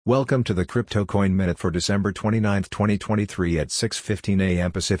Welcome to the Crypto Coin Minute for December 29, 2023 at 6:15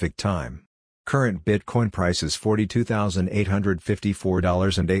 a.m. Pacific Time. Current Bitcoin price is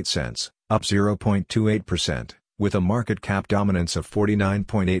 $42,854.08, up 0.28%, with a market cap dominance of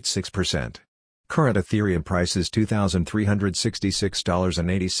 49.86%. Current Ethereum price is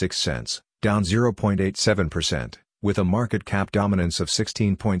 $2,366.86, down 0.87%, with a market cap dominance of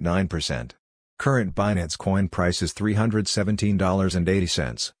 16.9%. Current Binance Coin price is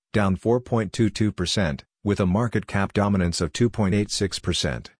 $317.80, down 4.22%, with a market cap dominance of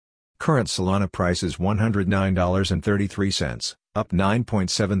 2.86%. Current Solana price is $109.33, up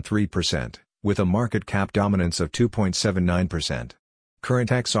 9.73%, with a market cap dominance of 2.79%. Current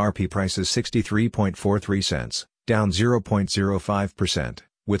XRP price is 63.43 cents, down 0.05%,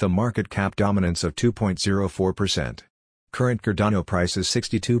 with a market cap dominance of 2.04%. Current Cardano price is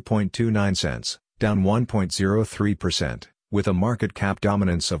 62.29 cents, down 1.03%, with a market cap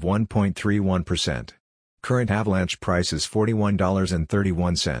dominance of 1.31%. Current Avalanche price is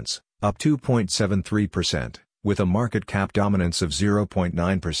 $41.31, up 2.73%, with a market cap dominance of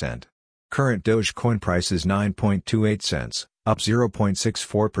 0.9%. Current Dogecoin price is 9.28 cents, up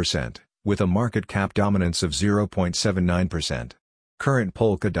 0.64%, with a market cap dominance of 0.79%. Current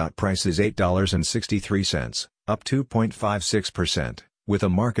Polkadot price is $8.63, up 2.56%, with a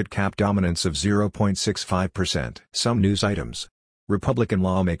market cap dominance of 0.65%. Some news items. Republican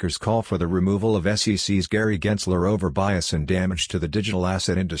lawmakers call for the removal of SEC's Gary Gensler over bias and damage to the digital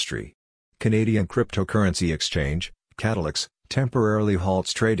asset industry. Canadian cryptocurrency exchange, Catalyx, temporarily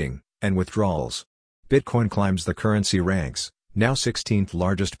halts trading and withdrawals. Bitcoin climbs the currency ranks, now 16th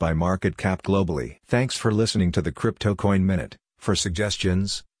largest by market cap globally. Thanks for listening to the Crypto Coin Minute. For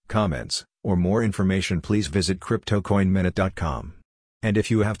suggestions, comments, or more information, please visit CryptoCoinMinute.com. And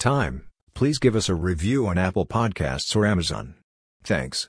if you have time, please give us a review on Apple Podcasts or Amazon. Thanks.